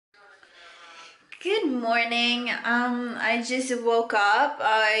Good morning. I just woke up.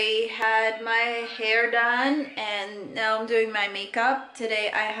 I had my hair done and now I'm doing my makeup.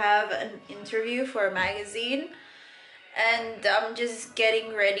 Today I have an interview for a magazine and I'm just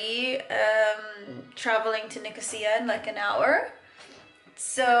getting ready, traveling to Nicosia in like an hour.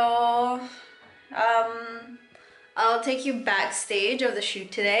 So I'll take you backstage of the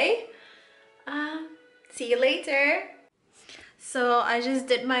shoot today. See you later. So I just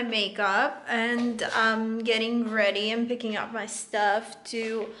did my makeup and I'm getting ready and picking up my stuff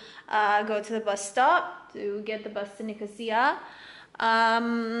to go to the bus stop to get the bus to Nicosia.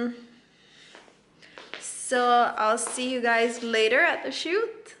 So I'll see you guys later at the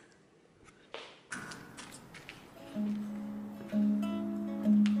shoot.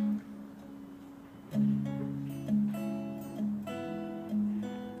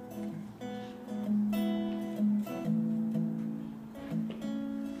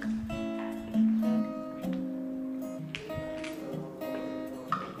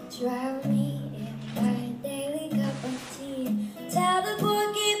 Drown me in my daily cup of tea. Tell the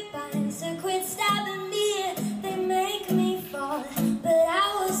porcupines to quit stabbing me. They make me fall, but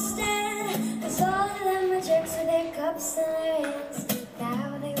I will stand. 'Cause all of them are jerks with their cups in their hands.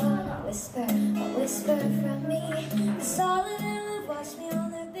 Now they wanna whisper, a whisper from me. 'Cause all of them have watched me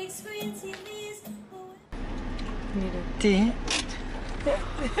on their big screen TVs. Tea.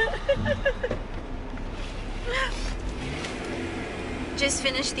 Just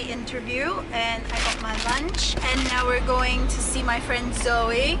finished the interview and I got my lunch and now we're going to see my friend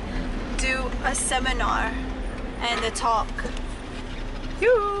Zoe do a seminar and a talk.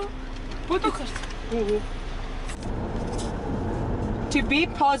 To be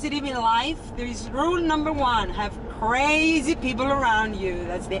positive in life, there is rule number one: have crazy people around you.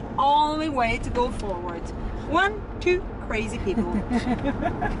 That's the only way to go forward. 1, 2 crazy people.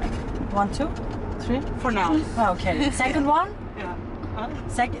 1, 2, 3. For now. Okay. Second one. Yeah.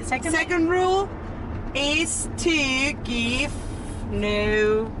 Second rule is to give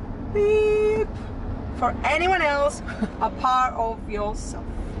no beep for anyone else a part of yourself.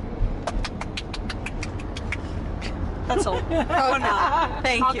 That's all. For now.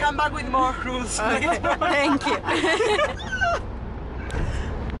 Thank I'll you. come back with more rules later. Thank you.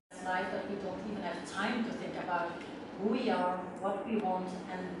 Life that we don't even have time to think about who we are, what we want,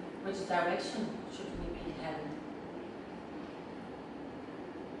 and which direction should we be heading.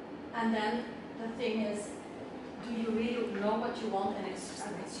 And then the thing is, do you really know what you want and it's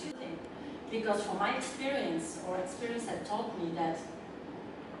your thing? Because from my experience had taught me that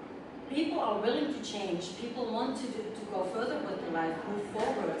people are willing to change, people want to go further with their life, move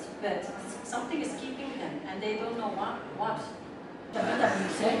forward, but something is keeping them and they don't know what. J'habite à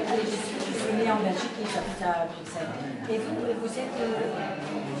Bruxelles, et je suis née en Belgique et j'habite à Bruxelles. Et vous êtes...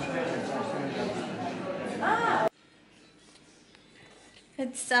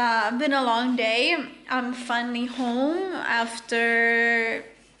 It's been a long day. I'm finally home after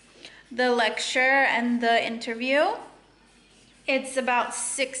the lecture and the interview. It's about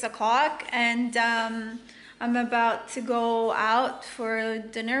 6 o'clock and I'm about to go out for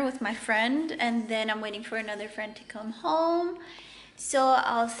dinner with my friend and then I'm waiting for another friend to come home. So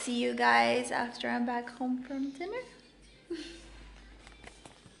I'll see you guys after I'm back home from dinner.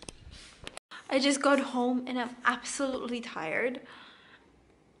 I just got home and I'm absolutely tired.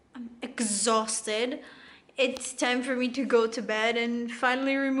 I'm exhausted. It's time for me to go to bed and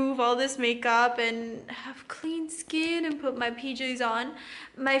finally remove all this makeup and have clean skin and put my PJs on.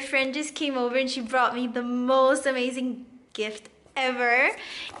 My friend just came over and she brought me the most amazing gift ever.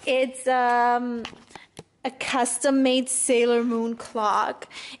 It's a custom-made Sailor Moon clock.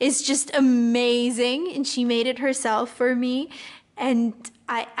 It's just amazing and she made it herself for me and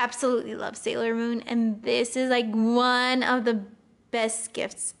I absolutely love Sailor Moon and this is like one of the best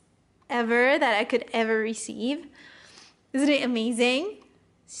gifts ever that I could ever receive. Isn't it amazing?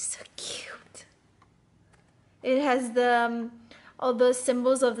 It's so cute. It has the all the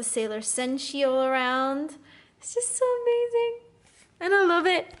symbols of the Sailor Senshi all around. It's just so amazing and I love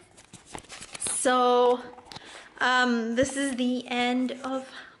it. So this is the end of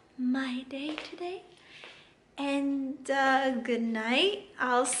my day today and good night.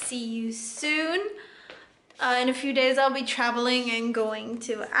 I'll see you soon. In a few days I'll be traveling and going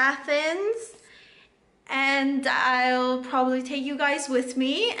to Athens and I'll probably take you guys with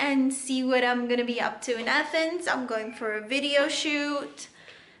me and see what I'm gonna be up to in Athens. I'm going for a video shoot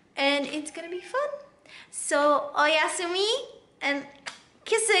and it's gonna be fun. So oyasumi and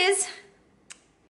kisses.